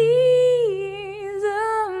 seasons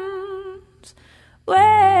wait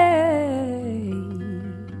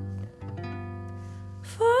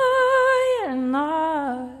for your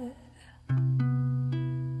nod.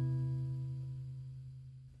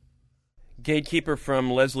 Gatekeeper from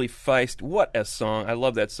Leslie Feist. What a song. I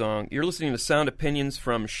love that song. You're listening to Sound Opinions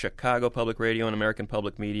from Chicago Public Radio and American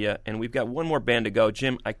Public Media, and we've got one more band to go.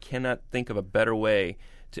 Jim, I cannot think of a better way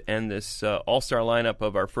to end this all-star lineup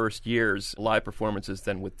of our first year's live performances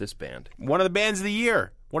than with this band. One of the bands of the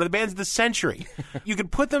year. One of the bands of the century. You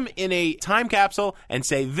could put them in a time capsule and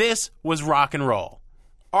say this was rock and roll.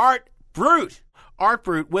 Art Brut. Art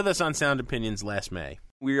Brut with us on Sound Opinions last May.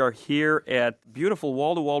 We are here at beautiful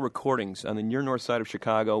wall-to-wall recordings on the near north side of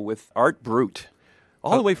Chicago with Art Brut,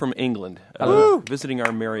 all the way from England, visiting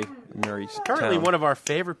our merry Currently town. one of our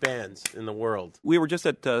favorite bands in the world. We were just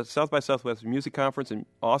at South by Southwest Music Conference in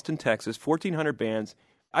Austin, Texas, 1,400 bands.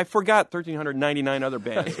 I forgot 1,399 other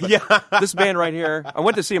bands. Yeah. This band right here, I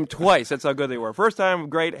went to see them twice. That's how good they were. First time,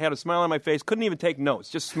 great, had a smile on my face, couldn't even take notes,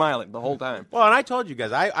 just smiling the whole time. Well, and I told you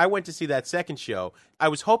guys, I went to see that second show. I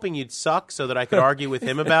was hoping you'd suck so that I could argue with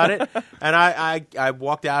him about it. And I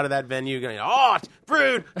walked out of that venue going, oh,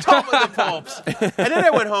 Brut, totally the Pulps. And then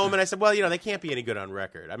I went home and I said, well, they can't be any good on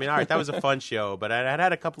record. I mean, all right, that was a fun show, but I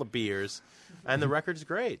had a couple of beers. And the record's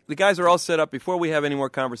great. The guys are all set up. Before we have any more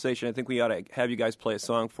conversation, I think we ought to have you guys play a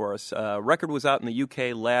song for us. Record was out in the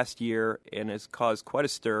UK last year and has caused quite a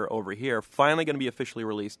stir over here. Finally going to be officially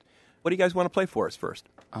released. What do you guys want to play for us first?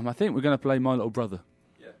 I think we're going to play My Little Brother.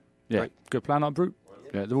 Yeah. Right. Good plan, Art Brut?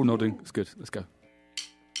 Yeah, they're all nodding. It's good. Let's go.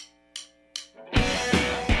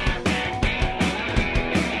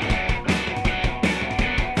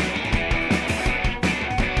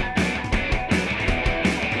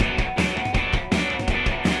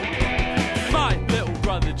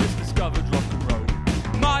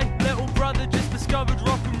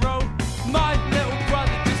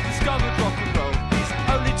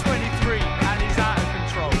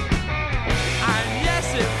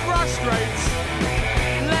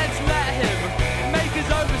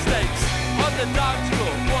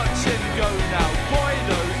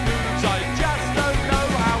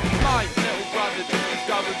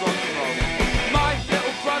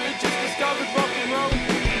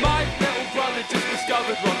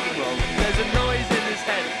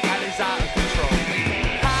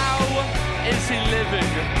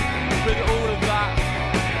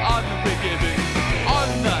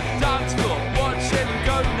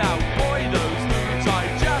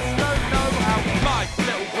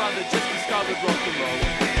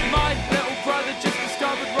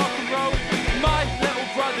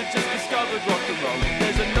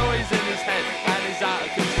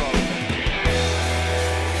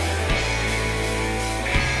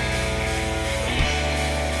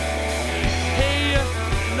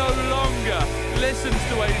 Listens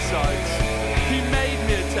to A-sides. He made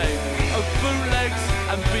me a tape of bootlegs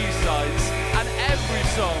and B-sides, and every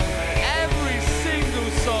song, every single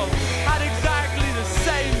song had exactly the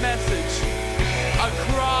same message: a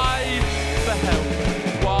cry for help.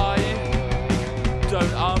 Why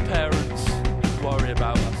don't our parents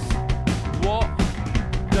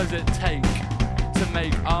does it take to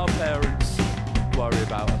make our parents worry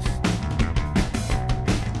about us?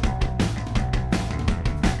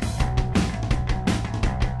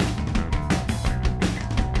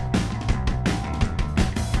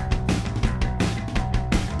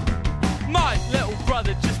 My little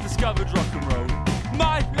brother just discovered rock and roll.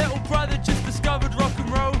 My little brother just discovered rock and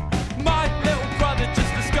roll. My little brother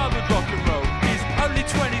just discovered rock and roll. He's only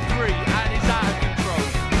 23 and he's out of control.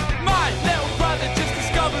 My little brother just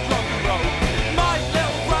discovered rock and roll. My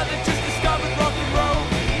little brother just discovered rock and roll.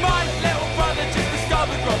 My little brother just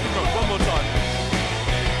discovered rock and roll. One more time.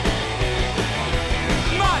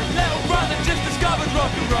 My little brother just discovered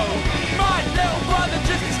rock and roll. My little brother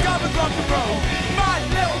just discovered rock and roll. My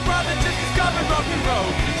little brother just discovered rock and roll.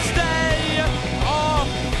 Stay off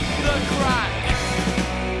the crack.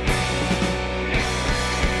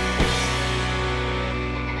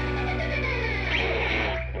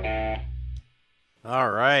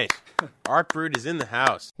 All right. Art Brut is in the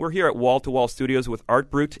house. We're here at Wall to Wall Studios with Art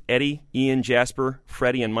Brut, Eddie, Ian, Jasper,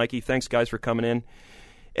 Freddie, and Mikey. Thanks, guys, for coming in.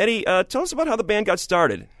 Eddie, tell us about how the band got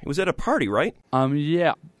started. It was at a party, right?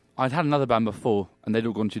 Yeah. I'd had another band before, and they'd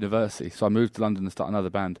all gone to university, so I moved to London to start another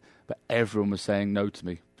band, but everyone was saying no to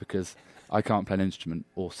me because I can't play an instrument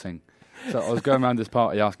or sing. So I was going around this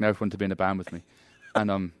party asking everyone to be in a band with me,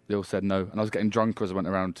 and they all said no, and I was getting drunker as I went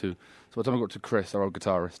around too. So by the time I got to Chris, our old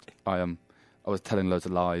guitarist, I was telling loads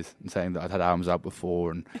of lies and saying that I'd had albums out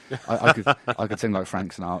before, and I could sing like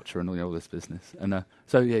Frank Sinatra and all this business. And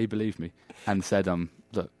so yeah, he believed me and said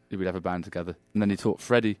that we'd have a band together. And then he taught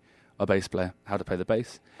Freddie, our bass player, how to play the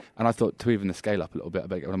bass. And I thought to even the scale up a little bit, I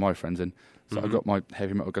better get one of my friends in. So I got my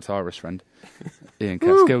heavy metal guitarist friend, Ian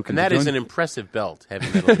Cale. And that is an impressive belt, heavy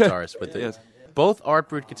metal guitarist. With yes. Both Art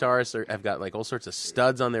Brut guitarists have got like all sorts of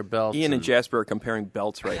studs on their belts. Ian and Jasper are comparing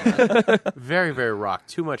belts right now. Very, very rock.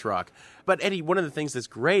 Too much rock. But Eddie, one of the things that's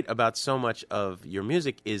great about so much of your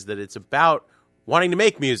music is that it's about wanting to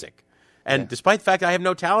make music. And despite the fact that I have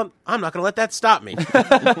no talent, I'm not going to let that stop me.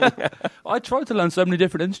 I tried to learn so many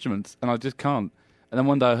different instruments, and I just can't. And then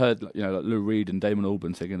one day I heard like Lou Reed and Damon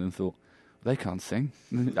Albarn singing and thought, well, they can't sing.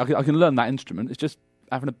 I can learn that instrument. It's just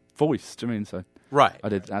having a voice, do you mean? So right. I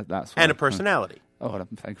did that. And a personality.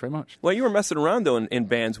 Thank you very much. Well, you were messing around, though, in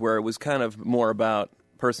bands where it was kind of more about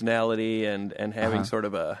personality and having sort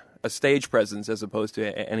of a stage presence as opposed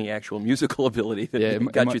to any actual musical ability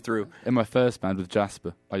that got you through. In my first band with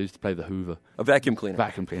Jasper, I used to play the Hoover. A vacuum cleaner.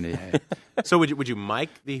 Vacuum cleaner, yeah. So would you mic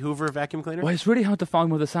the Hoover vacuum cleaner? Well, it's really hard to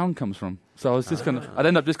find where the sound comes from. So I was just I'd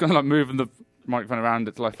end up just kind of like moving the microphone around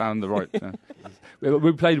until I found the right.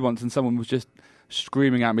 We played once and someone was just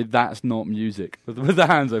screaming at me, "That's not music," with the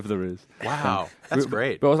hands over their ears. Wow, that's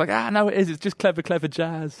great. But I was like, no, it is. It's just clever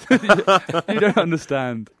jazz. You don't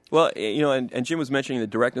understand. Well, and Jim was mentioning the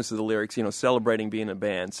directness of the lyrics, celebrating being a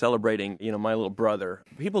band, celebrating, my little brother.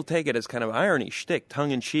 People take it as kind of irony, shtick,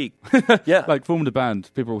 tongue-in-cheek. Yeah. Like, formed a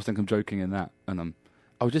band, people always think I'm joking in that. And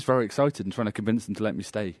I was just very excited and trying to convince them to let me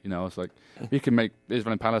stay. I was like, we can make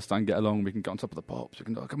Israel and Palestine get along, we can get on top of the pops, we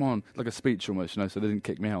can, come on, like a speech almost, so they didn't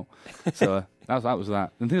kick me out. So that was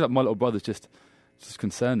that. And things like my little brother's just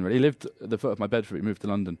concerned, really. He lived at the foot of my bed before he moved to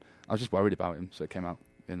London. I was just worried about him, so it came out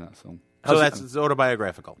in that song. So it's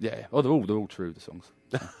autobiographical. Yeah. Oh, they're all true, the songs.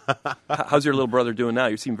 How's your little brother doing now?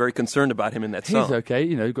 You seem very concerned about him in that song. He's okay.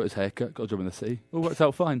 He got his haircut, got a job in the sea. All works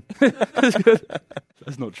out fine. That's good.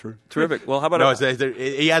 That's not true. Terrific. Well, how about...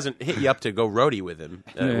 he hasn't hit you up to go roadie with him,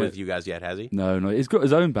 with you guys yet, has he? No. He's got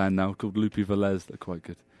his own band now called Loopy Velez. They're quite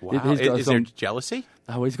good. Wow. Is there jealousy?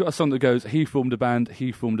 Oh, he's got a song that goes, he formed a band,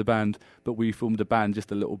 but we formed a band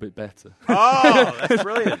just a little bit better. Oh, that's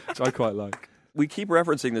brilliant. Which I quite like. We keep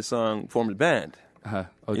referencing the song Formed a Band.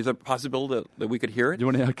 Is there a possibility that we could hear it? You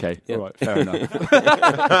want to? Okay. Yeah. All right. Fair enough.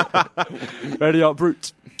 Ready, Art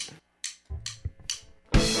Brut.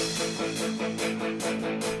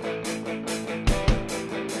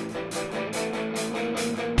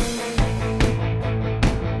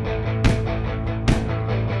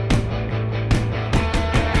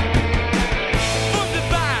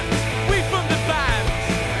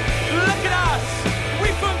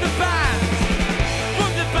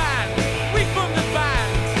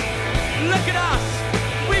 Look at us,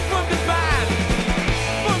 we formed a band.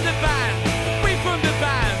 From the band, we formed a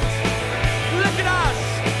band.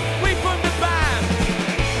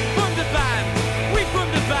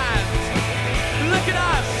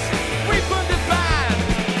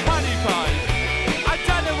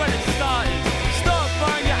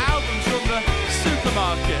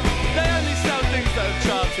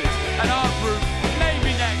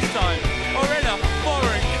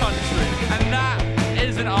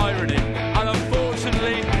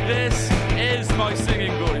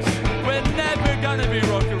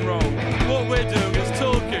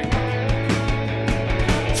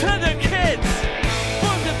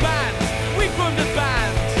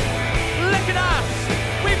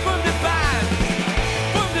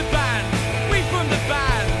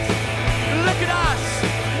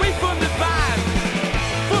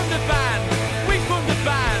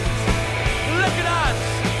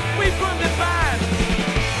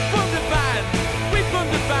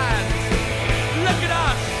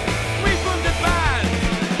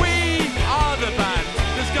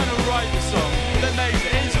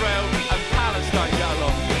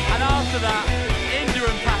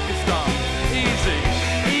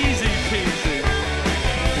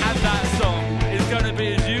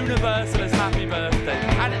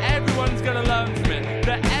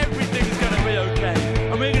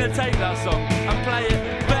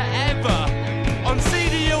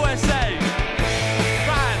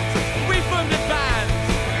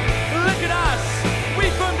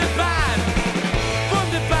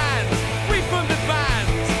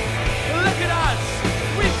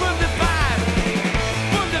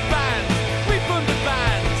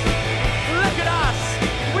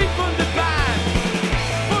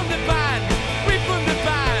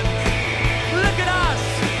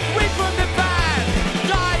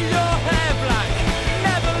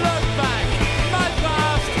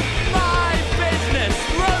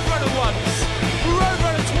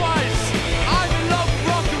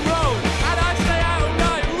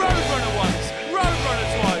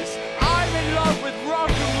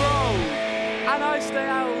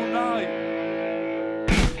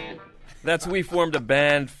 That's We Formed a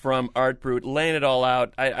Band from Art Brut, laying it all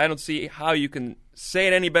out. I don't see how you can say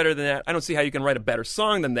it any better than that. I don't see how you can write a better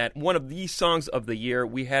song than that. One of the songs of the year.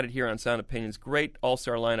 We had it here on Sound Opinions. Great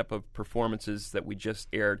all-star lineup of performances that we just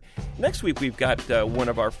aired. Next week, we've got one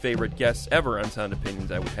of our favorite guests ever on Sound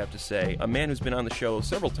Opinions, I would have to say. A man who's been on the show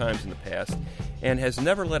several times in the past and has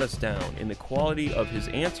never let us down in the quality of his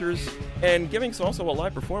answers and giving us also a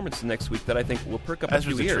live performance next week that I think will perk up a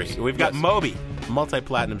few ears. We've got Moby,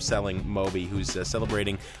 multi-platinum selling Moby, who's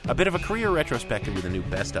celebrating a bit of a career retrospective with a new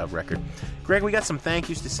Best Of record. Greg, we got some thank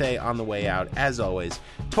yous to say on the way out. As always,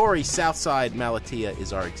 Tori Southside Malatia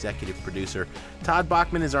is our executive producer. Todd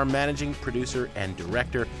Bachman is our managing producer and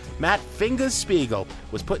director. Matt Fingers Spiegel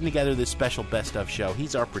was putting together this special Best Of show.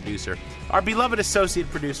 He's our producer. Our beloved associate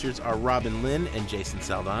producers are Robin Lynn and Jason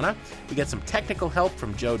Saldana. We get some technical help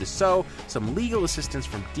from Joe DeSoe, some legal assistance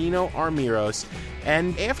from Dino Armiros,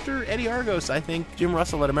 and after Eddie Argos, I think Jim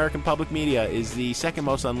Russell at American Public Media is the second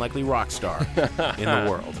most unlikely rock star in the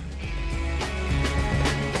world.